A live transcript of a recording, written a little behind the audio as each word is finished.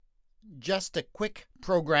Just a quick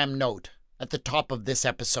program note at the top of this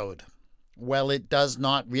episode. While it does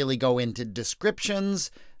not really go into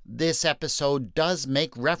descriptions, this episode does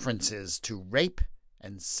make references to rape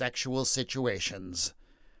and sexual situations.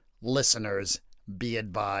 Listeners, be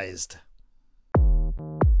advised.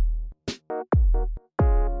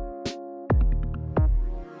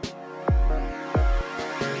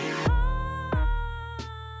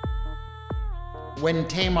 When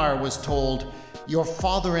Tamar was told, "Your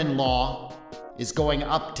father-in-law is going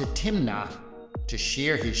up to Timnah to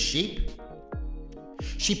shear his sheep,"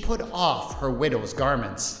 she put off her widow's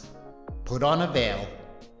garments, put on a veil,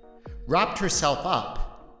 wrapped herself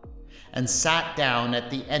up, and sat down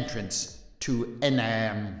at the entrance to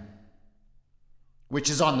Enaim, which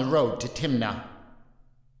is on the road to Timnah.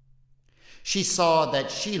 She saw that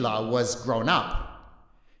Shelah was grown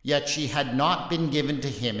up, yet she had not been given to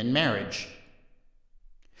him in marriage.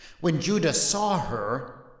 When Judah saw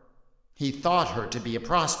her, he thought her to be a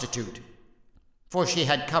prostitute, for she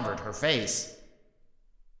had covered her face.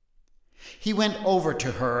 He went over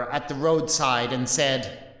to her at the roadside and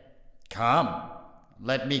said, "Come,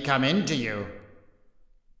 let me come in to you,"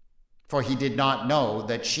 for he did not know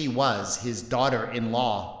that she was his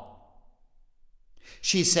daughter-in-law.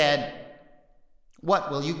 She said,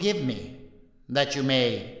 "What will you give me, that you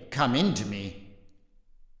may come in to me?"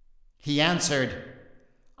 He answered,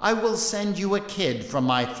 "I will send you a kid from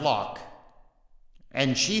my flock."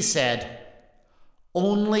 And she said,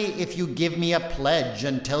 "Only if you give me a pledge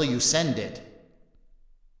until you send it."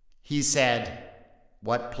 He said,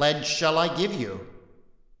 "What pledge shall I give you?"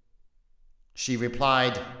 She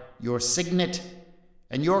replied, "Your signet,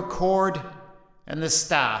 and your cord, and the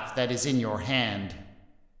staff that is in your hand."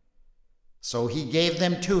 So he gave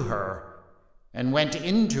them to her, and went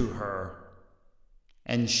into her,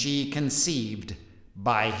 and she conceived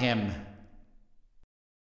by him.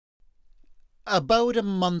 About a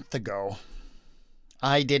month ago,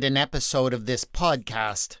 I did an episode of this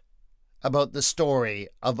podcast about the story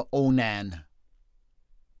of Onan.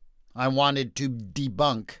 I wanted to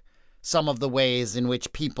debunk some of the ways in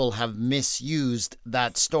which people have misused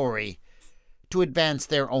that story to advance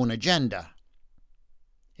their own agenda,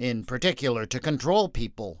 in particular to control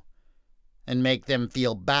people and make them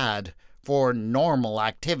feel bad for normal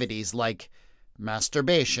activities like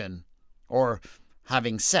masturbation or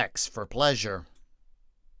having sex for pleasure.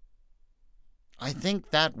 I think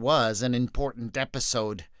that was an important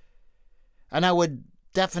episode, and I would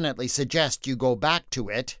definitely suggest you go back to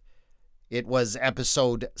it. It was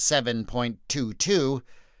episode 7.22,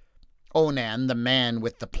 Onan, the man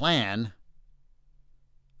with the plan.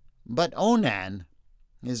 But Onan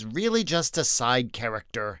is really just a side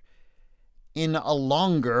character in a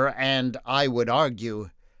longer, and I would argue,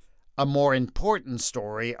 a more important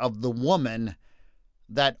story of the woman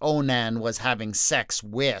that Onan was having sex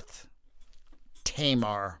with,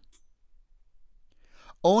 Tamar.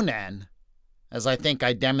 Onan, as I think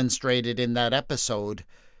I demonstrated in that episode,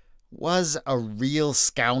 was a real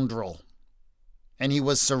scoundrel, and he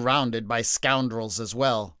was surrounded by scoundrels as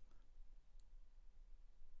well.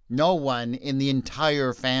 No one in the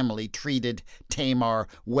entire family treated Tamar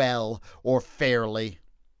well or fairly.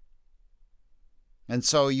 And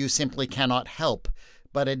so you simply cannot help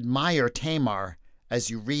but admire Tamar as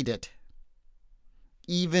you read it.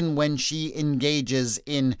 Even when she engages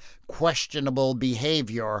in questionable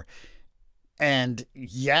behavior, and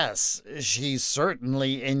yes, she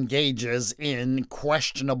certainly engages in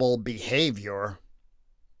questionable behavior,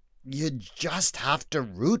 you just have to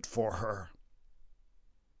root for her.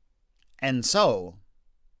 And so,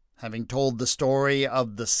 having told the story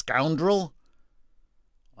of the scoundrel,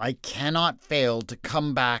 I cannot fail to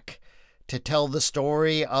come back to tell the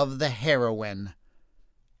story of the heroine,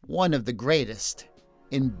 one of the greatest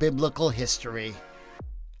in biblical history.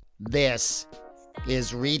 This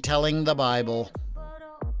is Retelling the Bible.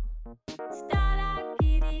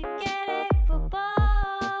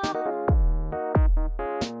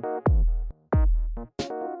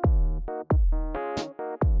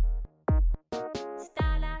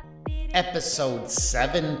 Episode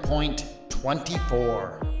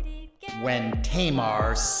 7.24, When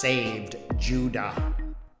Tamar Saved Judah.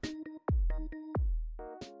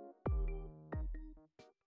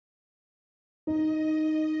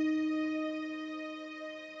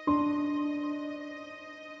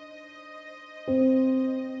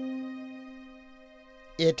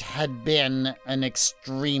 It had been an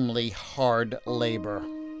extremely hard labor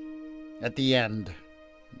at the end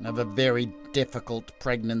of a very difficult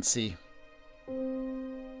pregnancy.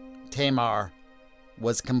 Tamar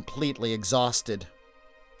was completely exhausted.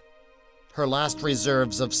 Her last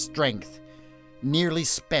reserves of strength nearly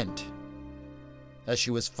spent as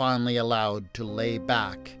she was finally allowed to lay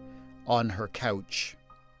back on her couch.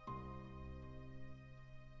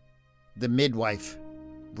 The midwife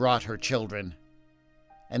brought her children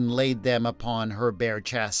and laid them upon her bare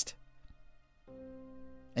chest,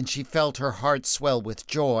 and she felt her heart swell with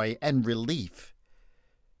joy and relief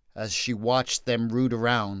as she watched them root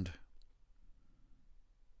around.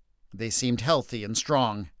 They seemed healthy and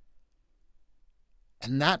strong,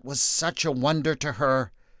 and that was such a wonder to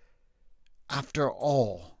her after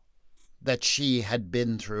all that she had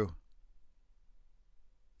been through.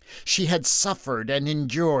 She had suffered and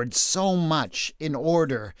endured so much in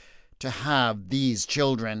order to have these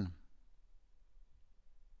children.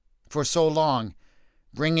 For so long,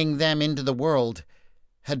 bringing them into the world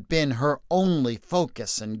had been her only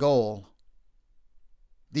focus and goal,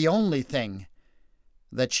 the only thing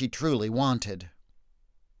that she truly wanted.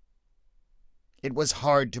 It was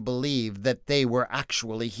hard to believe that they were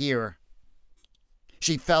actually here.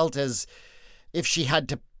 She felt as if she had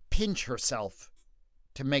to pinch herself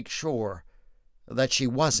to make sure that she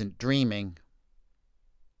wasn't dreaming.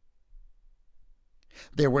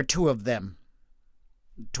 There were 2 of them,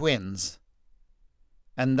 twins,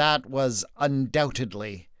 and that was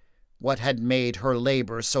undoubtedly what had made her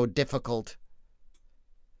labor so difficult.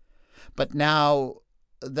 But now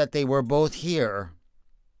that they were both here,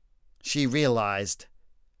 she realized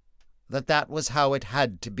that that was how it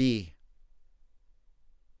had to be.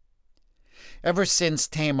 Ever since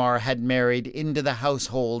Tamar had married into the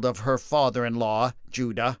household of her father-in-law,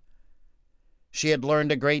 Judah, she had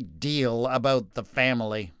learned a great deal about the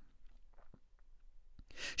family.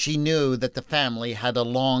 She knew that the family had a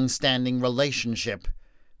long-standing relationship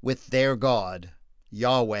with their God,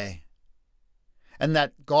 Yahweh, and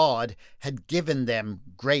that God had given them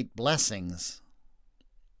great blessings.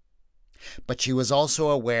 But she was also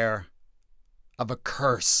aware of a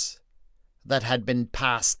curse that had been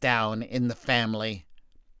passed down in the family.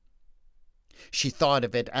 She thought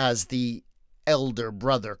of it as the elder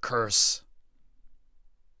brother curse.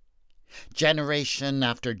 Generation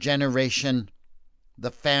after generation, the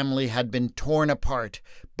family had been torn apart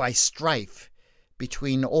by strife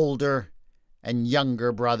between older and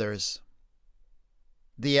younger brothers.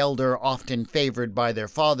 The elder often favored by their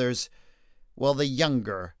fathers, while the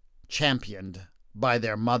younger championed by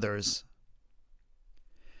their mothers.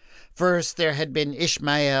 First, there had been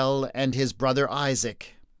Ishmael and his brother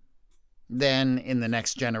Isaac. Then, in the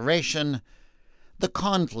next generation, the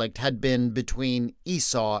conflict had been between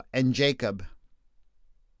Esau and Jacob.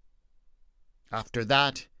 After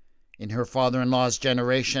that, in her father-in-law's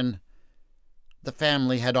generation, the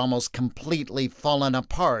family had almost completely fallen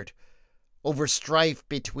apart over strife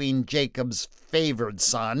between Jacob's favored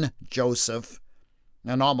son, Joseph,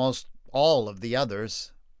 and almost all of the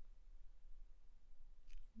others.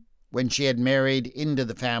 When she had married into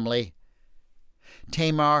the family,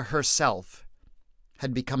 Tamar herself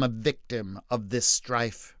had become a victim of this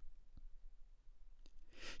strife.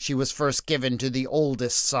 She was first given to the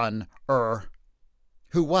oldest son,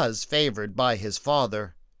 who was favored by his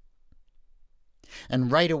father. And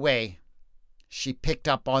right away, she picked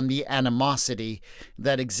up on the animosity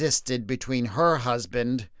that existed between her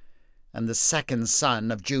husband and the second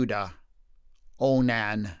son of Judah,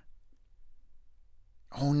 Onan.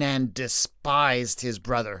 Onan despised his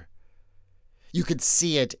brother. You could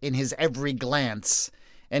see it in his every glance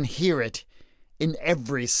and hear it in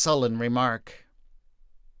every sullen remark.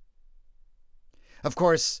 Of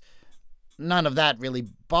course, none of that really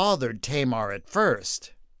bothered Tamar at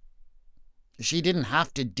first. She didn't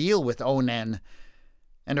have to deal with Onan,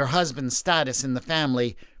 and her husband's status in the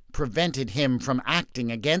family prevented him from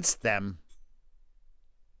acting against them.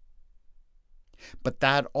 But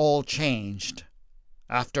that all changed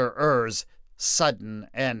after Er's sudden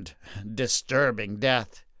and disturbing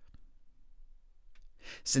death.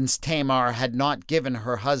 Since Tamar had not given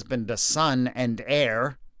her husband a son and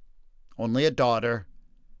heir, only a daughter,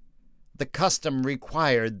 the custom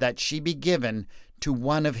required that she be given to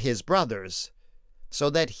one of his brothers, so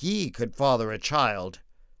that he could father a child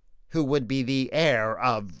who would be the heir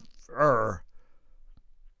of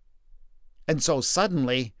And so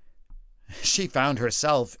suddenly, she found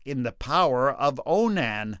herself in the power of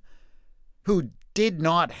Onan, who did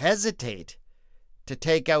not hesitate to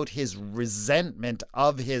take out his resentment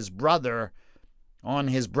of his brother on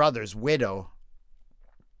his brother's widow.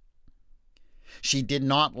 She did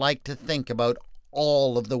not like to think about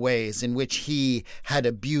all of the ways in which he had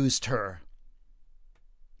abused her,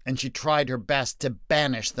 and she tried her best to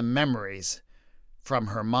banish the memories from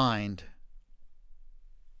her mind.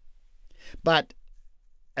 But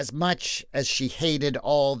as much as she hated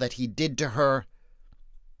all that he did to her,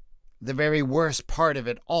 The very worst part of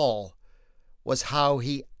it all was how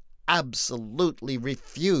he absolutely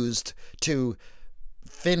refused to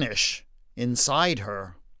finish inside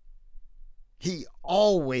her. He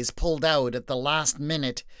always pulled out at the last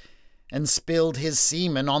minute and spilled his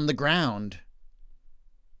semen on the ground.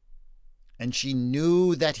 And she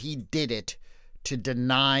knew that he did it to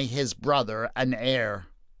deny his brother an heir.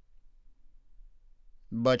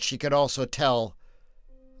 But she could also tell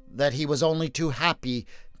that he was only too happy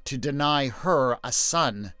to deny her a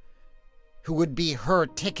son who would be her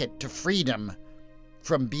ticket to freedom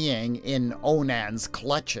from being in Onan's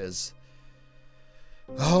clutches.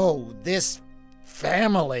 Oh, this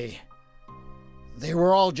family. They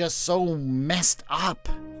were all just so messed up.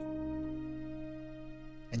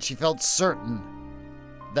 And she felt certain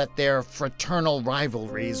that their fraternal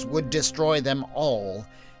rivalries would destroy them all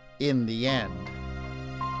in the end.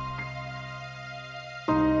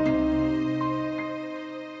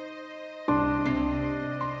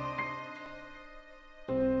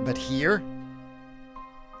 But here,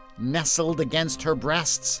 nestled against her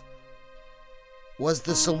breasts, was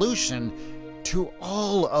the solution to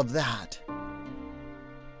all of that.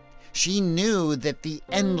 She knew that the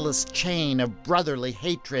endless chain of brotherly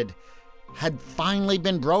hatred had finally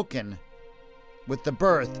been broken with the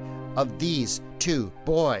birth of these two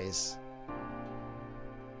boys.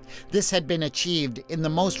 This had been achieved in the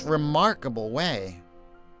most remarkable way.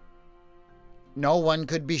 No one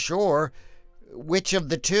could be sure which of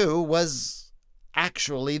the two was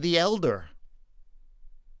actually the elder.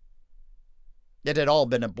 It had all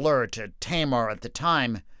been a blur to Tamar at the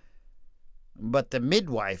time, but the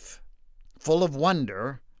midwife, full of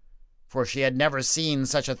wonder, for she had never seen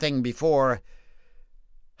such a thing before,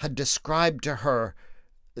 had described to her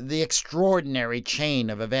the extraordinary chain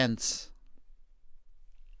of events.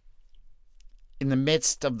 In the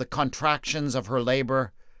midst of the contractions of her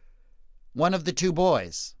labor, one of the two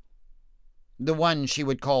boys, the one she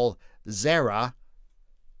would call Zerah,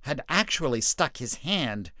 had actually stuck his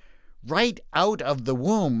hand right out of the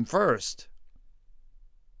womb first.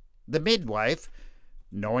 The midwife,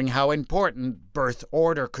 knowing how important birth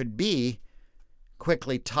order could be,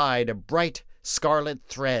 quickly tied a bright scarlet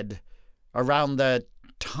thread around the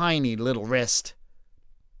tiny little wrist.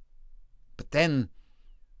 But then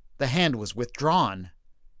the hand was withdrawn,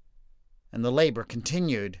 and the labor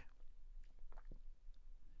continued.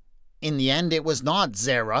 In the end, it was not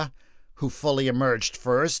Zerah who fully emerged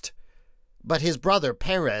first, but his brother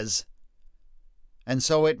Perez, and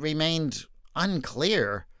so it remained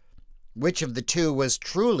unclear which of the two was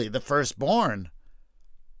truly the firstborn.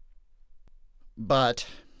 But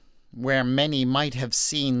where many might have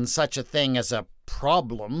seen such a thing as a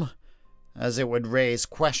problem, as it would raise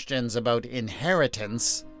questions about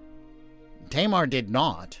inheritance, Tamar did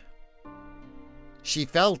not. She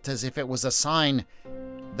felt as if it was a sign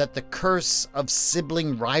that the curse of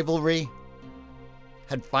sibling rivalry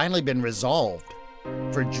had finally been resolved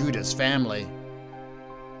for Judah's family.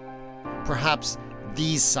 Perhaps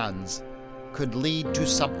these sons could lead to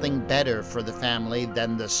something better for the family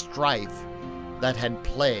than the strife that had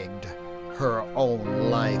plagued her own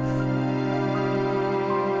life.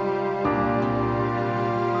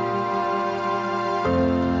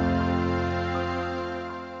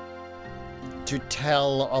 To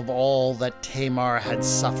tell of all that Tamar had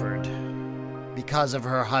suffered because of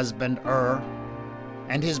her husband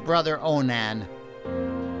and his brother Onan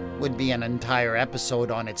would be an entire episode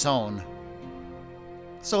on its own.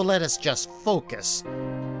 So let us just focus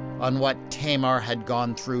on what Tamar had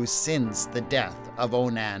gone through since the death of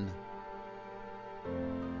Onan.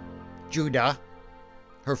 Judah,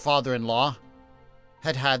 her father-in-law,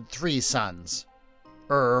 had had 3 sons,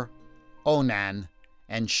 Onan,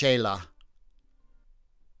 and Shelah.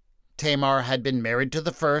 Tamar had been married to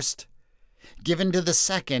the first, given to the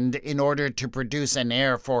second in order to produce an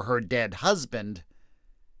heir for her dead husband,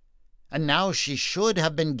 and now she should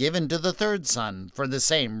have been given to the third son for the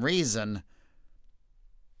same reason.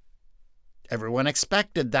 Everyone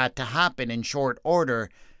expected that to happen in short order,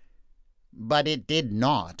 but it did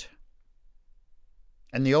not.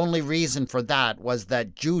 And the only reason for that was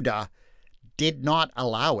that Judah did not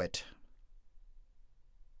allow it.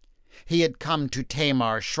 He had come to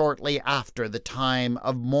Tamar shortly after the time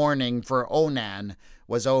of mourning for Onan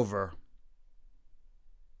was over.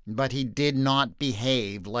 But he did not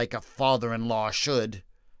behave like a father-in-law should.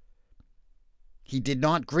 He did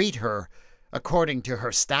not greet her according to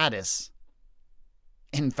her status.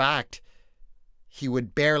 In fact, he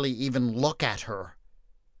would barely even look at her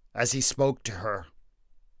as he spoke to her.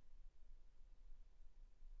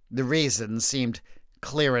 The reason seemed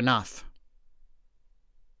clear enough.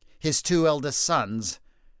 His 2 eldest sons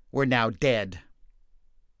were now dead.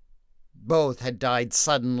 Both had died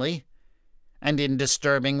suddenly and in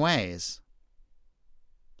disturbing ways.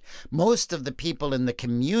 Most of the people in the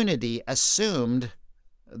community assumed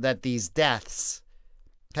that these deaths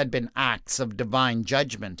had been acts of divine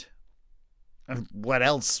judgment. What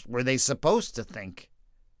else were they supposed to think?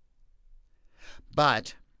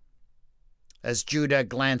 But as Judah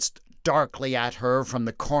glanced darkly at her from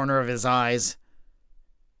the corner of his eyes,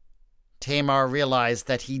 Tamar realized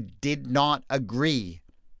that he did not agree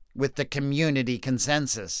with the community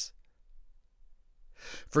consensus.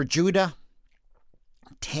 For Judah,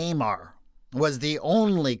 Tamar was the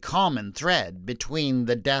only common thread between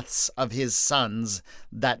the deaths of his sons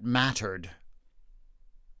that mattered.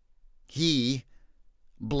 He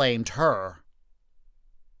blamed her.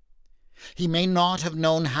 He may not have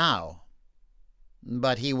known how,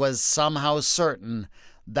 but he was somehow certain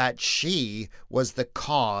that she was the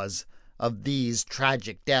cause of these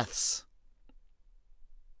tragic deaths.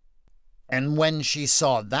 And when she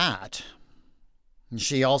saw that,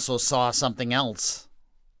 she also saw something else.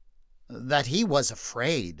 That he was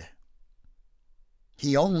afraid.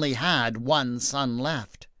 He only had one son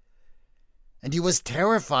left, and he was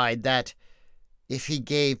terrified that if he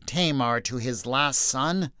gave Tamar to his last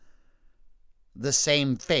son, the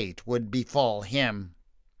same fate would befall him.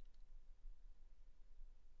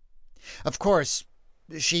 Of course,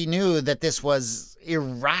 she knew that this was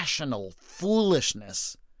irrational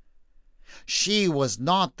foolishness. She was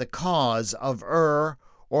not the cause of or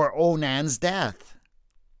Onan's death.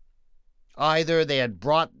 Either they had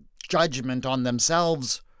brought judgment on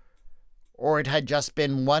themselves, or it had just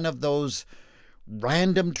been one of those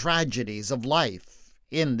random tragedies of life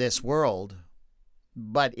in this world.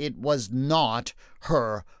 But it was not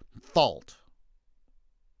her fault.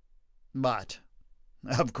 But,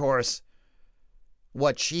 of course,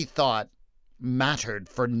 what she thought mattered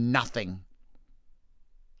for nothing.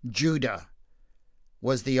 Judah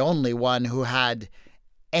was the only one who had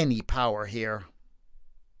any power here.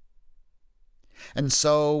 And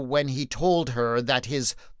so when he told her that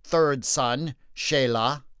his third son,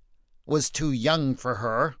 Shelah, was too young for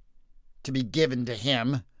her to be given to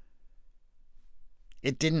him,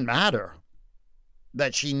 it didn't matter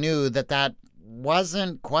that she knew that that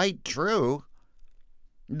wasn't quite true,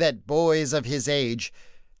 that boys of his age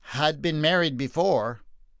had been married before,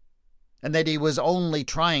 and that he was only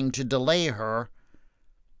trying to delay her.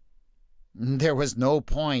 There was no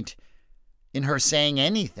point in her saying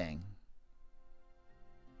anything.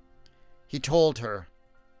 He told her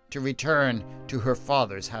to return to her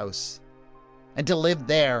father's house and to live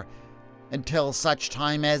there until such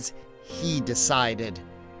time as he decided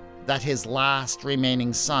that his last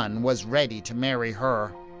remaining son was ready to marry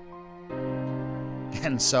her.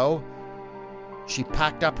 And so she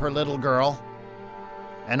packed up her little girl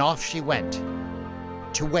and off she went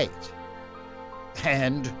to wait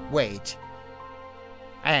and wait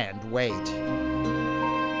and wait.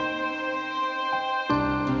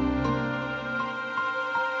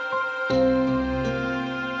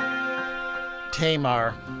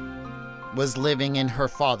 Tamar was living in her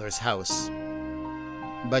father's house,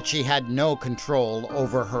 but she had no control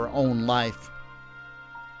over her own life.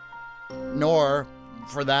 Nor,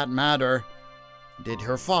 for that matter, did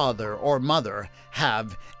her father or mother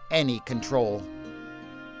have any control.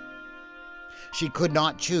 She could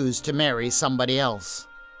not choose to marry somebody else.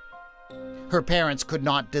 Her parents could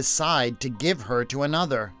not decide to give her to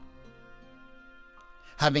another.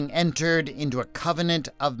 Having entered into a covenant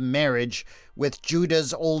of marriage with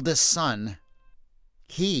Judah's oldest son,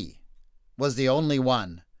 he was the only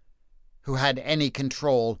one who had any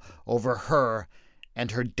control over her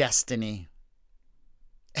and her destiny.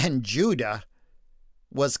 And Judah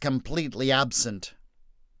was completely absent.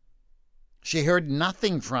 She heard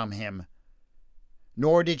nothing from him,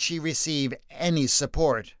 nor did she receive any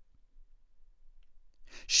support.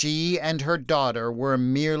 She and her daughter were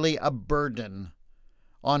merely a burden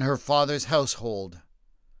on her father's household,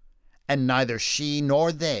 and neither she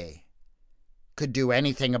nor they could do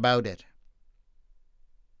anything about it.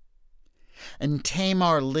 And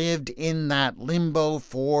Tamar lived in that limbo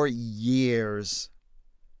for years.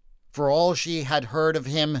 For all she had heard of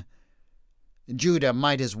him, Judah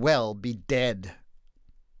might as well be dead.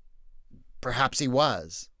 Perhaps he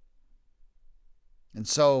was. And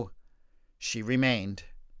so she remained,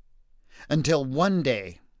 until one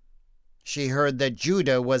day she heard that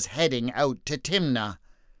Judah was heading out to Timnah,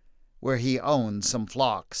 where he owned some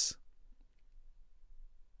flocks.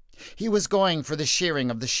 He was going for the shearing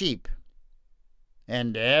of the sheep,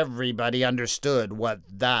 and everybody understood what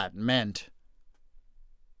that meant.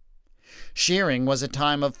 Shearing was a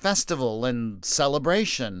time of festival and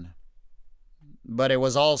celebration, but it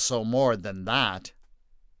was also more than that.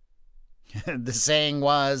 The saying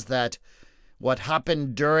was that what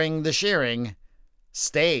happened during the shearing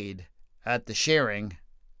stayed at the shearing.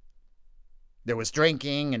 There was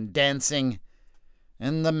drinking and dancing,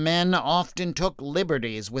 and the men often took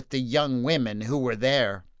liberties with the young women who were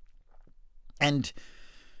there. And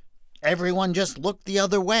everyone just looked the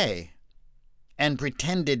other way and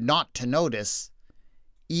pretended not to notice,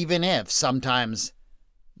 even if sometimes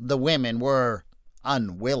the women were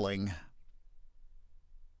unwilling.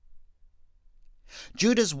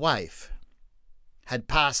 Judah's wife had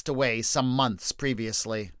passed away some months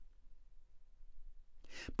previously.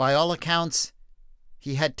 By all accounts,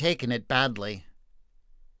 he had taken it badly,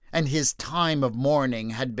 and his time of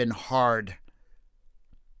mourning had been hard.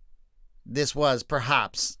 This was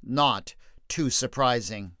perhaps not too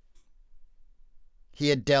surprising. He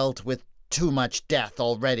had dealt with too much death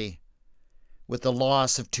already, with the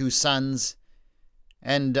loss of 2 sons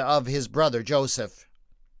and of his brother Joseph.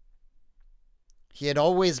 He had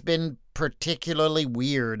always been particularly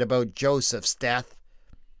weird about Joseph's death,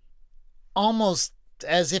 almost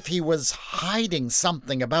as if he was hiding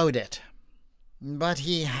something about it. But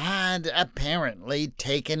he had apparently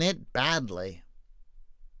taken it badly.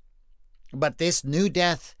 But this new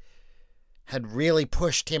death had really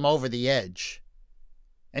pushed him over the edge,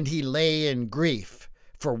 and he lay in grief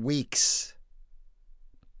for weeks.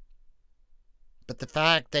 But the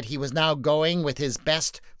fact that he was now going with his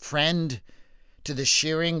best friend to the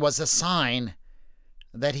shearing was a sign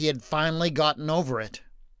that he had finally gotten over it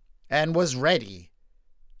and was ready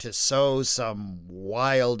to sow some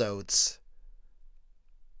wild oats.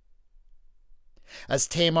 As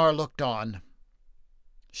Tamar looked on,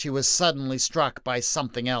 she was suddenly struck by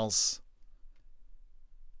something else.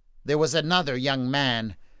 There was another young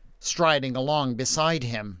man striding along beside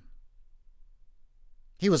him.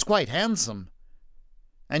 He was quite handsome,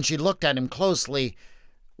 and she looked at him closely,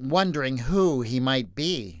 wondering who he might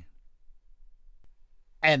be.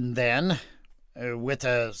 And then, with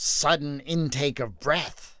a sudden intake of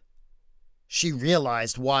breath, she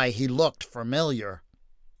realized why he looked familiar.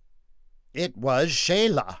 It was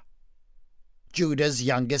Shelah, Judah's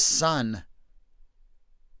youngest son.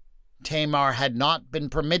 Tamar had not been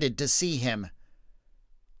permitted to see him,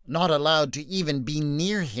 not allowed to even be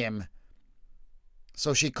near him,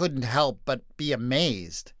 so she couldn't help but be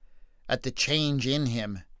amazed at the change in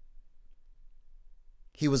him.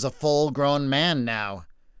 He was a full-grown man now,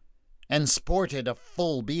 and sported a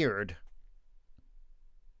full beard.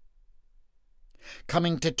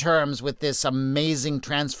 Coming to terms with this amazing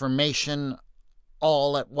transformation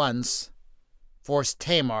all at once forced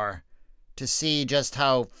Tamar to see just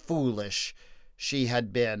how foolish she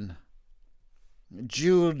had been.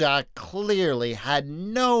 Judah clearly had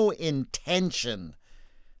no intention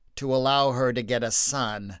to allow her to get a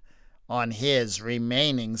son on his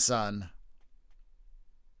remaining son.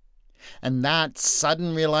 And that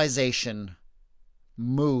sudden realization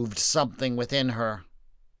moved something within her.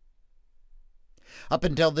 Up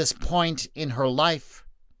until this point in her life,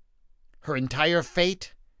 her entire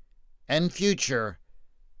fate and future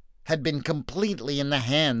had been completely in the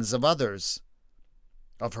hands of others,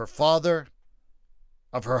 of her father,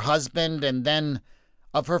 of her husband, and then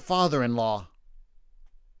of her father-in-law.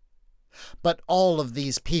 But all of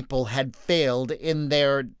these people had failed in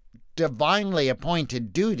their divinely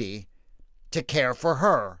appointed duty to care for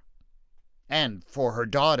her and for her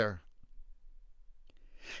daughter.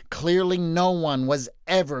 Clearly no one was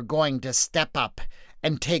ever going to step up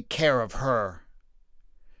and take care of her.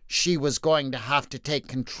 She was going to have to take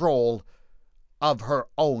control of her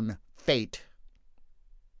own fate.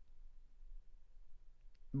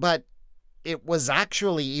 But it was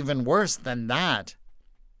actually even worse than that.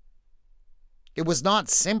 It was not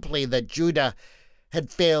simply that Judah had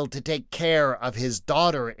failed to take care of his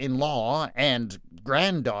daughter-in-law and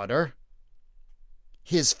granddaughter.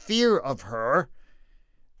 His fear of her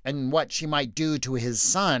and what she might do to his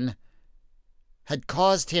son had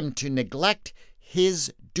caused him to neglect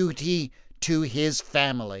his duty to his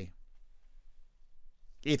family.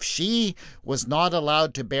 If she was not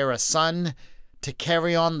allowed to bear a son to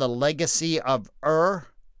carry on the legacy of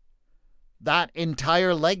that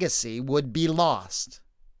entire legacy would be lost.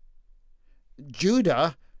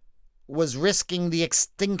 Judah was risking the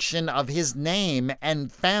extinction of his name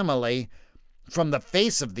and family from the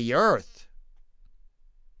face of the earth.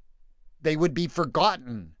 They would be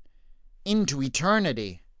forgotten into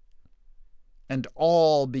eternity, and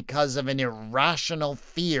all because of an irrational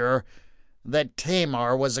fear that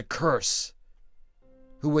Tamar was a curse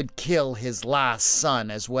who would kill his last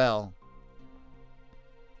son as well.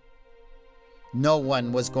 No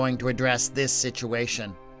one was going to address this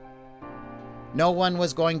situation. No one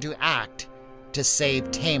was going to act to save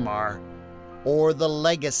Tamar or the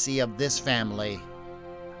legacy of this family.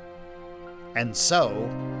 And so,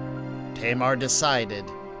 Tamar decided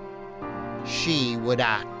she would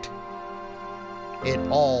act. It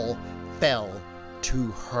all fell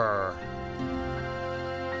to her.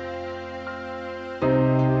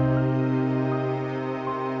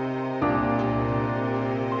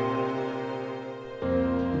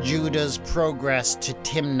 Judah's progress to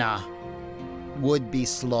Timnah would be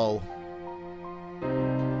slow.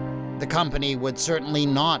 The company would certainly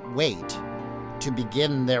not wait to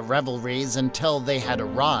begin their revelries until they had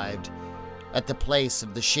arrived at the place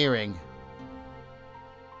of the shearing.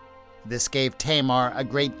 This gave Tamar a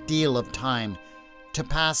great deal of time to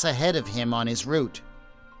pass ahead of him on his route.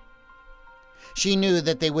 She knew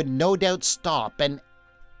that they would no doubt stop and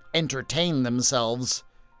entertain themselves.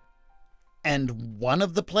 And one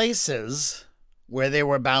of the places where they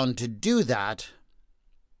were bound to do that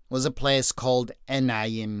was a place called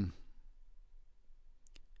Enayim.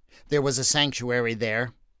 There was a sanctuary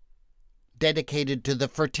there, dedicated to the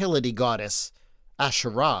fertility goddess,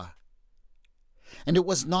 Asherah. And it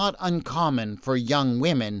was not uncommon for young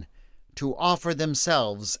women to offer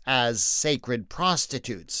themselves as sacred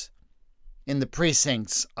prostitutes in the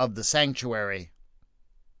precincts of the sanctuary.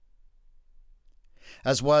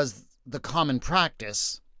 As was the common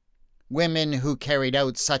practice, women who carried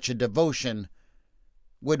out such a devotion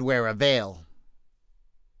would wear a veil.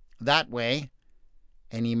 That way,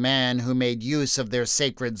 any man who made use of their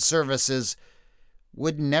sacred services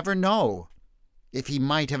would never know if he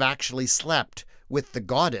might have actually slept with the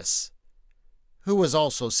goddess, who was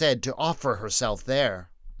also said to offer herself there.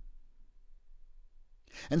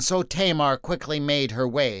 And so Tamar quickly made her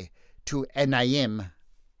way to Enayim.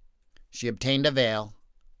 She obtained a veil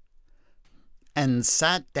and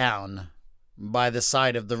sat down by the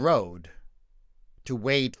side of the road to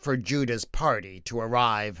wait for Judah's party to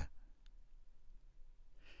arrive.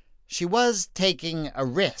 She was taking a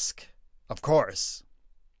risk, of course.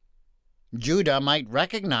 Judah might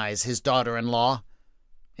recognize his daughter-in-law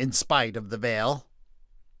in spite of the veil,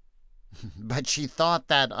 but she thought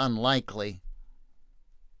that unlikely.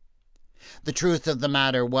 The truth of the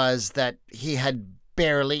matter was that he had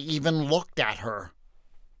barely even looked at her,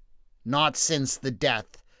 not since the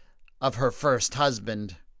death of her first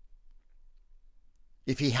husband.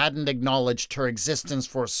 If he hadn't acknowledged her existence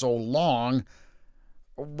for so long,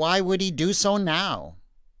 why would he do so now?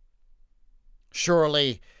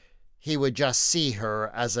 Surely he would just see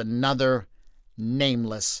her as another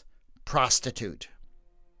nameless prostitute.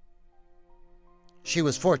 She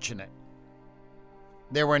was fortunate.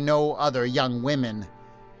 There were no other young women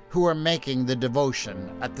who were making the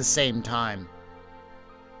devotion at the same time.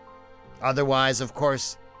 Otherwise, of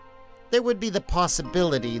course, there would be the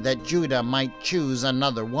possibility that Judah might choose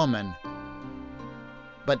another woman.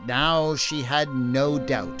 But now she had no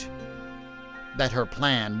doubt that her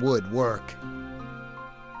plan would work.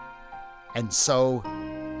 And so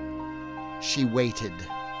she waited.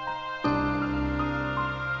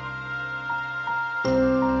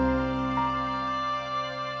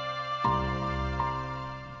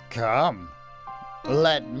 Come,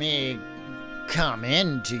 let me come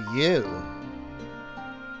into you.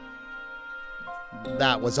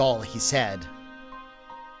 That was all he said.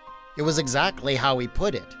 It was exactly how he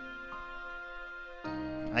put it.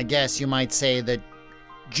 I guess you might say that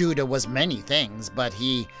Judah was many things, but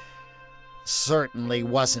he certainly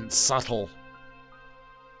wasn't subtle.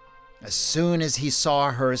 As soon as he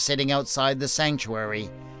saw her sitting outside the sanctuary,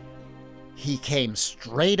 he came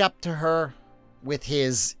straight up to her with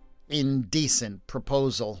his indecent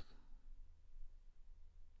proposal.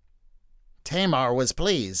 Tamar was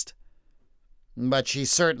pleased, but she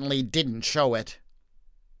certainly didn't show it.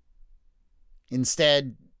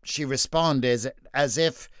 Instead, she responded as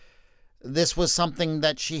if this was something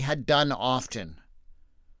that she had done often.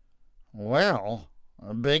 Well,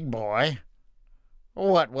 big boy,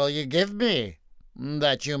 what will you give me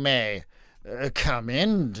that you may come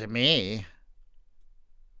in to me?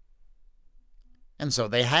 And so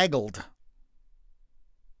they haggled.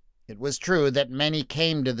 It was true that many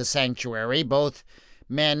came to the sanctuary, both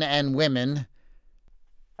men and women,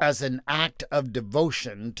 as an act of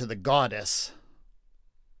devotion to the goddess.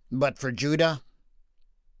 But for Judah,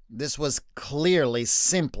 this was clearly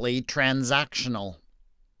simply transactional.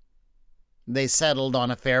 They settled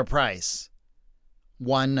on a fair price.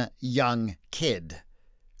 One young kid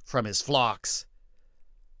from his flocks.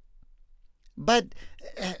 But,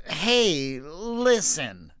 hey,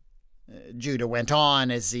 listen, Judah went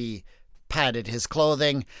on as he patted his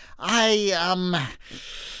clothing. I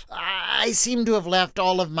seem to have left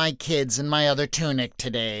all of my kids in my other tunic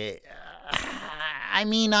today.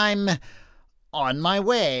 I'm on my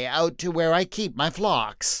way out to where I keep my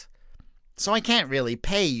flocks. So I can't really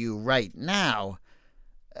pay you right now.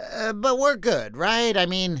 But we're good, right?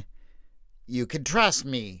 You could trust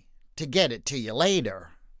me to get it to you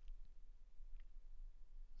later."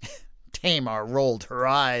 Tamar rolled her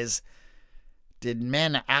eyes. Did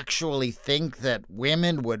men actually think that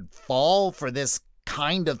women would fall for this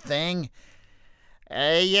kind of thing?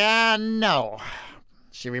 Yeah, no,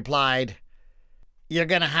 she replied. "You're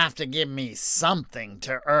gonna have to give me something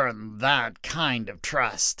to earn that kind of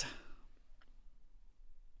trust."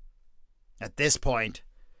 At this point,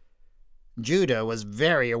 Judah was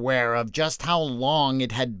very aware of just how long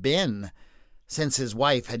it had been since his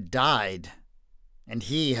wife had died, and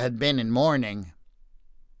he had been in mourning.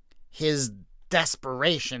 His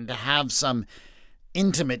desperation to have some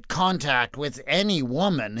intimate contact with any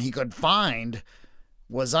woman he could find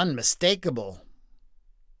was unmistakable.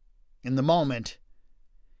 In the moment,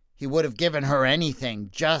 he would have given her anything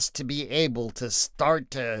just to be able to start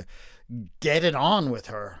to get it on with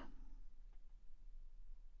her.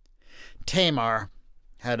 Tamar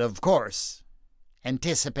had, of course,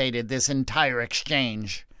 anticipated this entire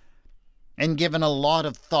exchange and given a lot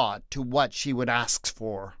of thought to what she would ask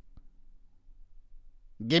for.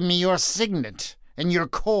 "Give me your signet and your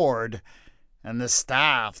cord and the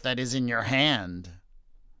staff that is in your hand."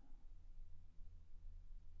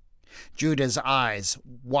 Judah's eyes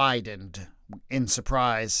widened in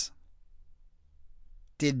surprise.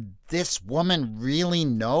 Did this woman really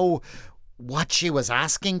know what she was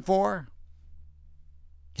asking for?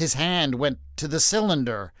 His hand went to the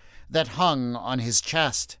cylinder that hung on his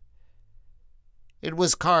chest. It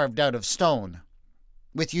was carved out of stone,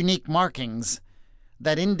 with unique markings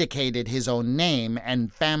that indicated his own name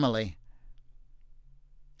and family.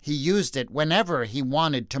 He used it whenever he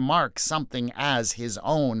wanted to mark something as his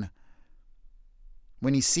own.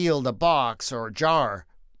 When he sealed a box or jar,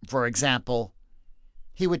 for example,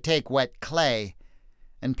 he would take wet clay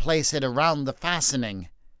and place it around the fastening,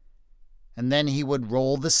 and then he would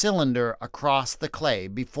roll the cylinder across the clay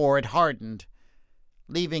before it hardened,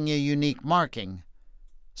 leaving a unique marking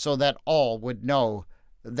so that all would know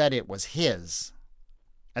that it was his,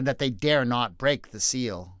 and that they dare not break the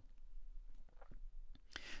seal.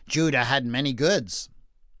 Judah had many goods,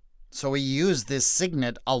 so he used this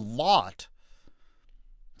signet a lot,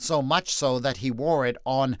 so much so that he wore it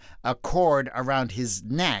on a cord around his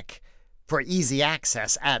neck for easy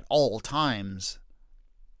access at all times.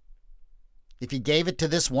 If he gave it to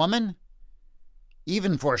this woman,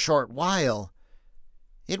 even for a short while,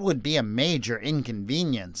 it would be a major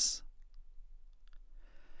inconvenience.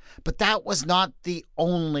 But that was not the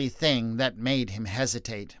only thing that made him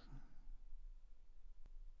hesitate.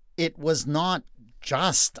 It was not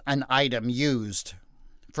just an item used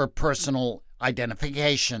for personal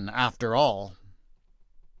identification, after all.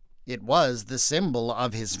 It was the symbol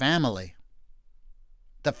of his family,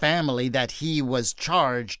 the family that he was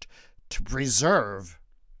charged to preserve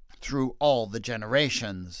through all the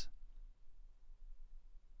generations.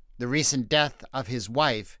 The recent death of his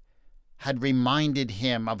wife had reminded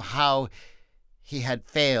him of how he had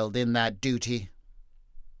failed in that duty,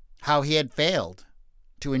 how he had failed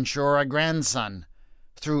to ensure a grandson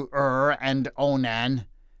through and Onan,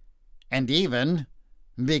 and even,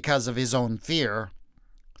 because of his own fear,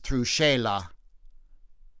 through Shelah.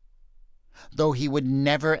 Though he would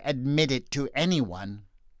never admit it to anyone,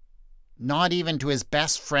 not even to his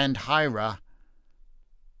best friend Hira,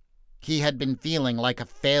 he had been feeling like a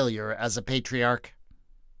failure as a patriarch.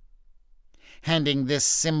 Handing this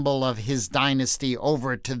symbol of his dynasty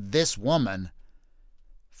over to this woman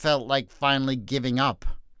felt like finally giving up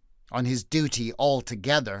on his duty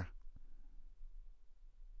altogether.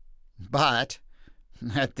 But,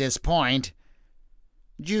 at this point,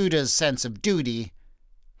 Judah's sense of duty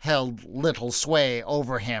held little sway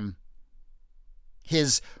over him.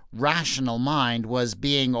 His rational mind was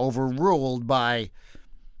being overruled by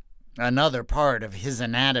another part of his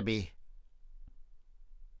anatomy.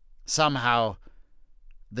 Somehow,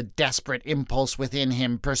 the desperate impulse within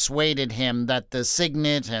him persuaded him that the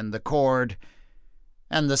signet and the cord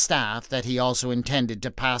and the staff that he also intended to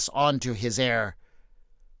pass on to his heir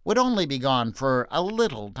would only be gone for a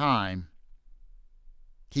little time.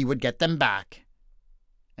 He would get them back,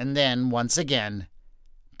 and then, once again,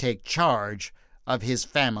 take charge of his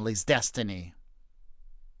family's destiny.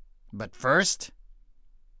 But first,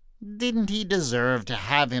 didn't he deserve to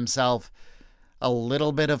have himself a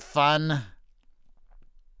little bit of fun?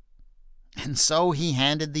 And so he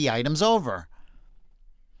handed the items over,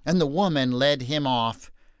 and the woman led him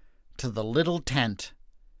off to the little tent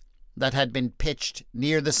that had been pitched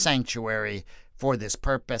near the sanctuary for this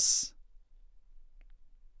purpose.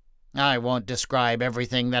 I won't describe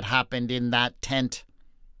everything that happened in that tent.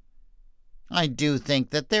 I do think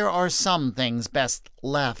that there are some things best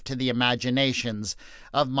left to the imaginations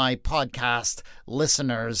of my podcast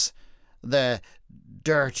listeners, the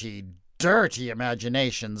dirty, dirty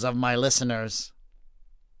imaginations of my listeners.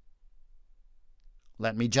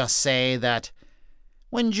 Let me just say that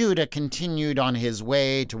when Judah continued on his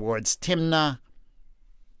way towards Timnah,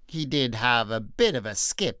 he did have a bit of a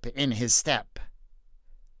skip in his step.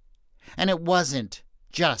 And it wasn't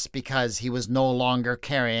just because he was no longer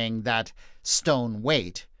carrying that stone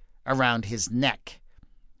weight around his neck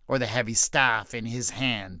or the heavy staff in his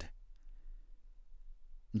hand.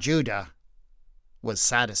 Judah was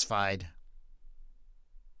satisfied.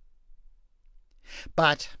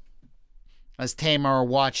 But as Tamar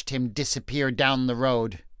watched him disappear down the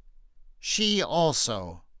road, she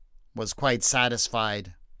also was quite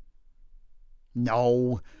satisfied.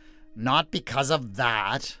 No, not because of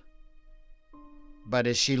that. But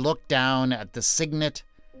as she looked down at the signet,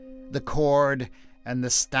 the cord, and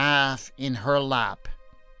the staff in her lap,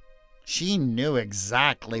 she knew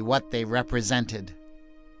exactly what they represented.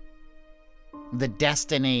 The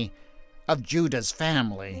destiny of Judah's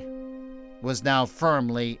family was now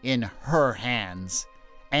firmly in her hands,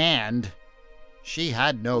 and, she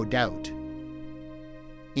had no doubt,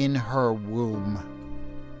 in her womb.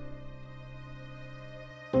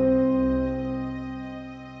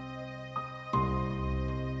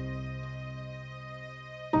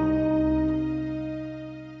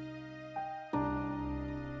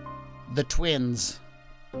 The twins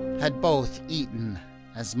had both eaten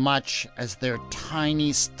as much as their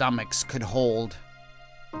tiny stomachs could hold,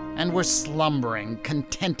 and were slumbering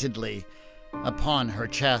contentedly upon her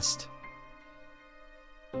chest.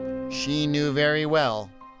 She knew very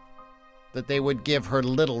well that they would give her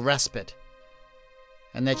little respite,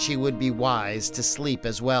 and that she would be wise to sleep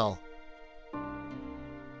as well.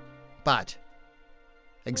 But,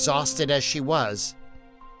 exhausted as she was,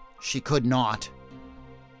 she could not.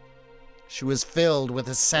 She was filled with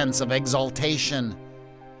a sense of exultation.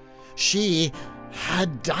 She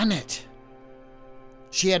had done it.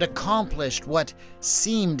 She had accomplished what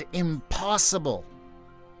seemed impossible.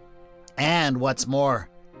 And what's more,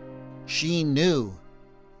 she knew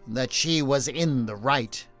that she was in the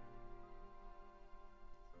right.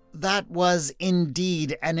 That was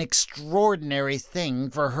indeed an extraordinary thing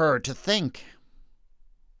for her to think.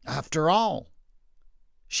 After all,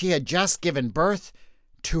 she had just given birth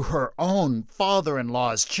to her own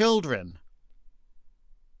father-in-law's children.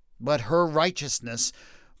 But her righteousness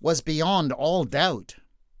was beyond all doubt.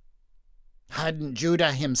 Hadn't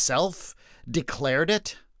Judah himself declared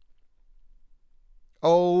it?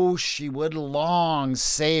 Oh, she would long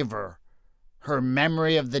savor her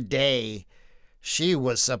memory of the day she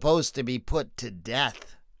was supposed to be put to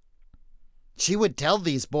death. She would tell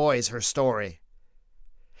these boys her story,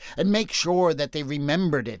 and make sure that they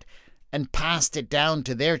remembered it and passed it down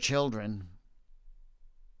to their children.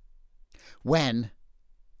 When,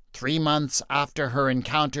 3 months after her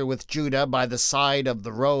encounter with Judah by the side of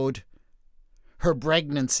the road, her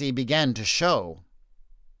pregnancy began to show,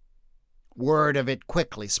 word of it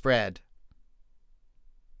quickly spread.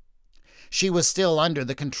 She was still under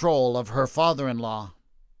the control of her father-in-law,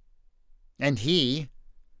 and he,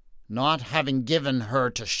 not having given her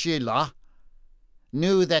to Sheila,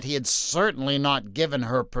 knew that he had certainly not given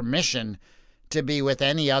her permission to be with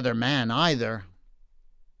any other man either.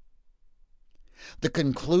 The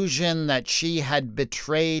conclusion that she had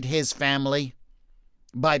betrayed his family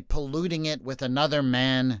by polluting it with another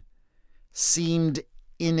man seemed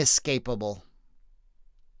inescapable.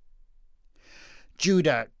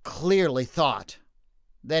 Judah clearly thought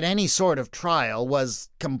that any sort of trial was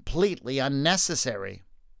completely unnecessary.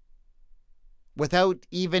 Without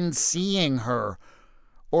even seeing her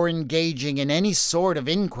or engaging in any sort of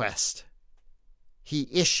inquest, he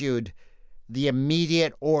issued the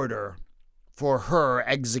immediate order for her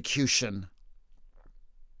execution.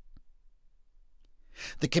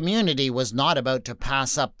 The community was not about to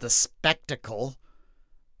pass up the spectacle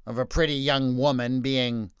of a pretty young woman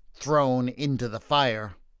being thrown into the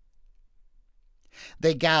fire.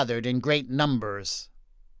 They gathered in great numbers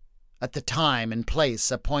at the time and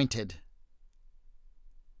place appointed.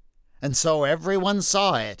 And so everyone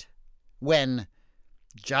saw it when,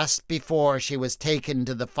 just before she was taken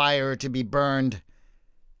to the fire to be burned,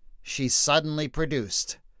 she suddenly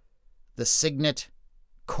produced the signet,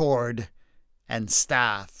 cord, and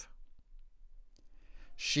staff.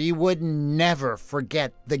 She would never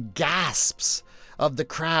forget the gasps of the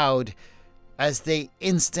crowd as they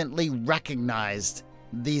instantly recognized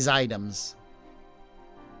these items.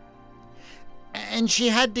 And she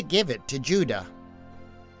had to give it to Judah.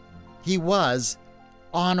 He was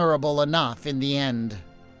honorable enough in the end.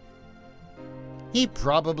 He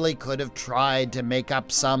probably could have tried to make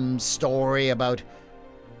up some story about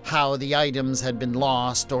how the items had been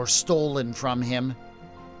lost or stolen from him,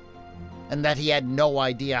 and that he had no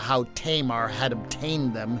idea how Tamar had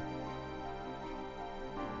obtained them.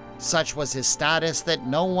 Such was his status that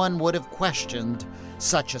no one would have questioned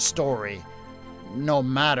such a story, no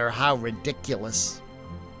matter how ridiculous.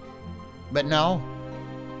 But no,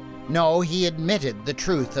 he admitted the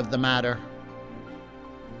truth of the matter.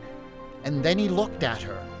 And then he looked at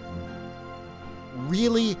her,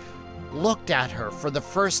 really looked at her for the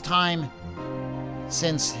first time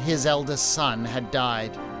since his eldest son had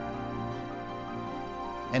died.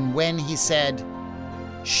 And when he said,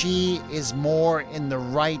 "She is more in the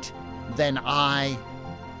right than I,"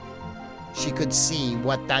 she could see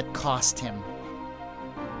what that cost him.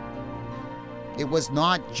 It was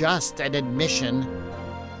not just an admission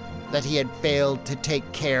that he had failed to take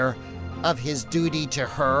care of his duty to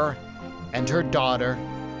her and her daughter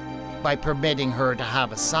by permitting her to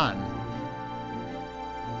have a son.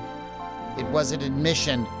 It was an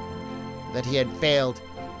admission that he had failed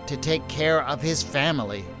to take care of his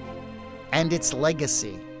family and its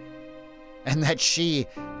legacy, and that she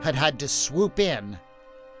had had to swoop in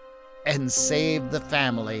and save the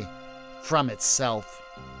family from itself.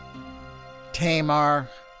 Tamar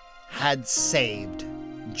had saved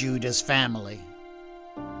Judah's family,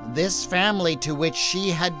 this family to which she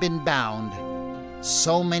had been bound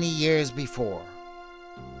so many years before,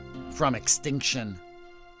 from extinction.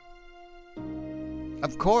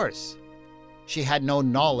 Of course, she had no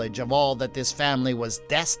knowledge of all that this family was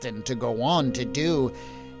destined to go on to do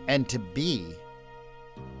and to be,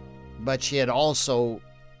 but she had also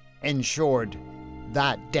ensured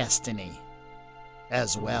that destiny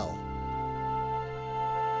as well.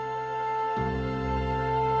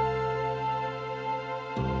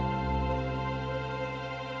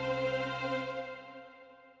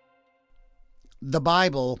 The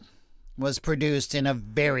Bible was produced in a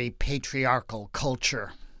very patriarchal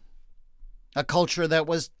culture, a culture that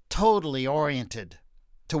was totally oriented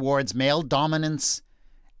towards male dominance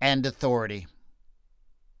and authority.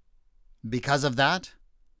 Because of that,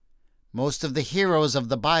 most of the heroes of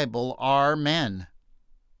the Bible are men.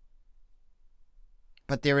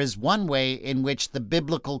 But there is one way in which the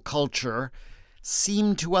biblical culture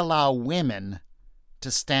seemed to allow women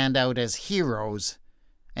to stand out as heroes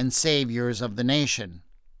and saviors of the nation.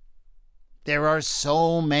 There are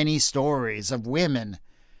so many stories of women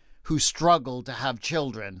who struggle to have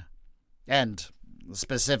children, and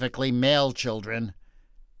specifically male children,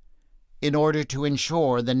 in order to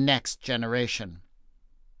ensure the next generation.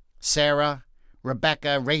 Sarah,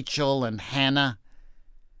 Rebecca, Rachel, and Hannah,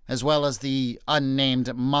 as well as the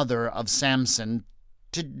unnamed mother of Samson,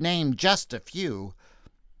 to name just a few,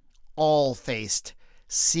 all faced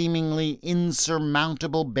seemingly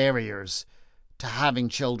insurmountable barriers to having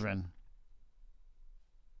children.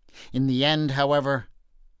 In the end, however,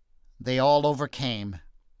 they all overcame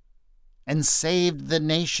and saved the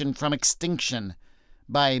nation from extinction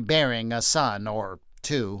by bearing a son or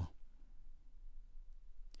two.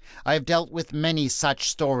 I've dealt with many such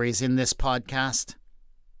stories in this podcast,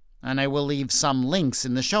 and I will leave some links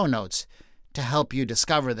in the show notes to help you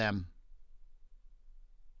discover them.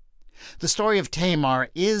 The story of Tamar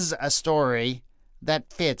is a story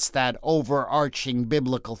that fits that overarching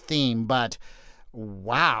biblical theme, but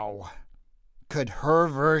wow, could her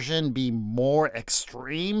version be more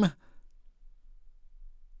extreme?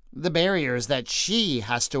 The barriers that she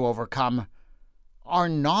has to overcome are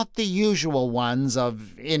not the usual ones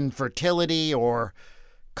of infertility or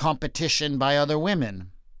competition by other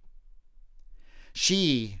women.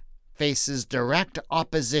 She faces direct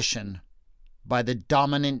opposition by the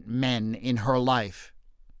dominant men in her life,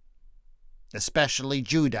 especially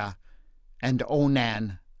Judah and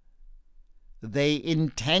Onan. They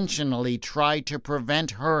intentionally try to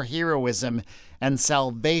prevent her heroism and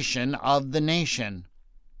salvation of the nation.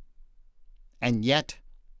 And yet,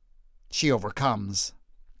 she overcomes.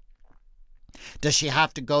 Does she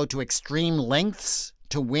have to go to extreme lengths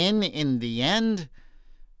to win in the end?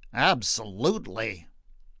 Absolutely.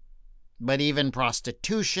 But even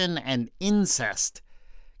prostitution and incest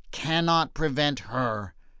cannot prevent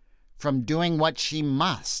her from doing what she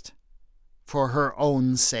must for her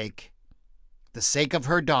own sake, the sake of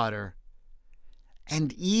her daughter,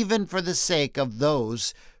 and even for the sake of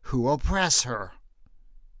those who oppress her.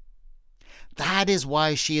 That is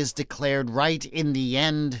why she is declared right in the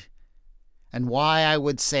end, and why I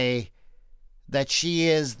would say that she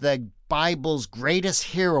is the Bible's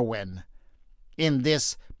greatest heroine in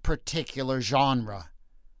this particular genre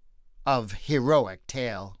of heroic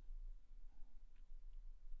tale.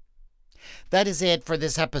 That is it for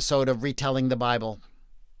this episode of Retelling the Bible.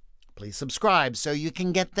 Please subscribe so you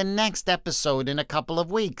can get the next episode in a couple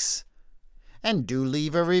of weeks. And do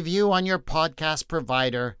leave a review on your podcast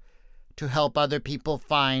provider to help other people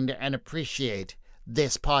find and appreciate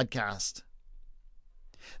this podcast.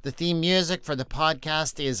 The theme music for the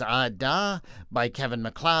podcast is Ada by Kevin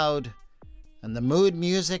MacLeod, and the mood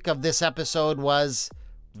music of this episode was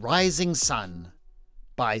Rising Sun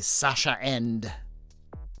by Sasha End.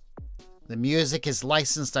 The music is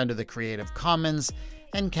licensed under the Creative Commons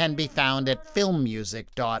and can be found at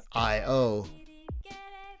filmmusic.io.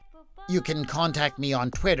 You can contact me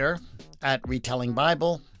on Twitter at Retelling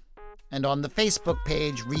Bible and on the Facebook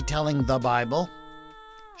page Retelling the Bible.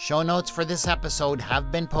 Show notes for this episode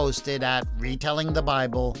have been posted at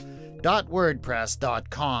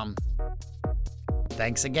retellingthebible.wordpress.com.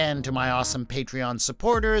 Thanks again to my awesome Patreon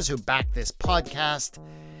supporters who back this podcast,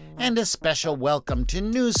 and a special welcome to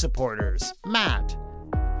new supporters, Matt,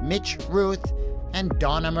 Mitch Ruth, and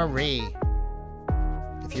Donna Marie.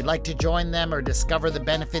 If you'd like to join them or discover the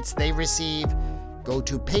benefits they receive, go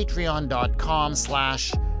to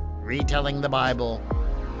patreon.com/retellingthebible.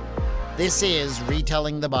 This is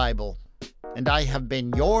Retelling the Bible, and I have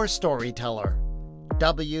been your storyteller,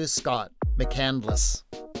 W. Scott McCandless.